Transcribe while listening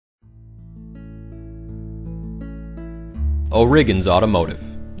O'Regan's Automotive,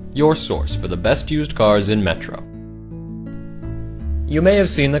 your source for the best used cars in Metro. You may have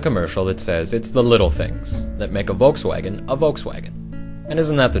seen the commercial that says it's the little things that make a Volkswagen a Volkswagen. And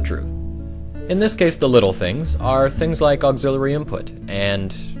isn't that the truth? In this case, the little things are things like auxiliary input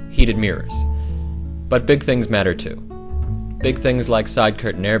and heated mirrors. But big things matter too. Big things like side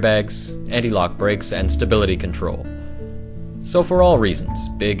curtain airbags, anti-lock brakes, and stability control. So for all reasons,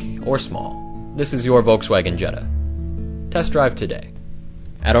 big or small, this is your Volkswagen Jetta. Test drive today.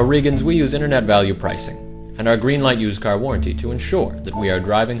 At O'Regan's, we use internet value pricing and our green light used car warranty to ensure that we are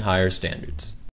driving higher standards.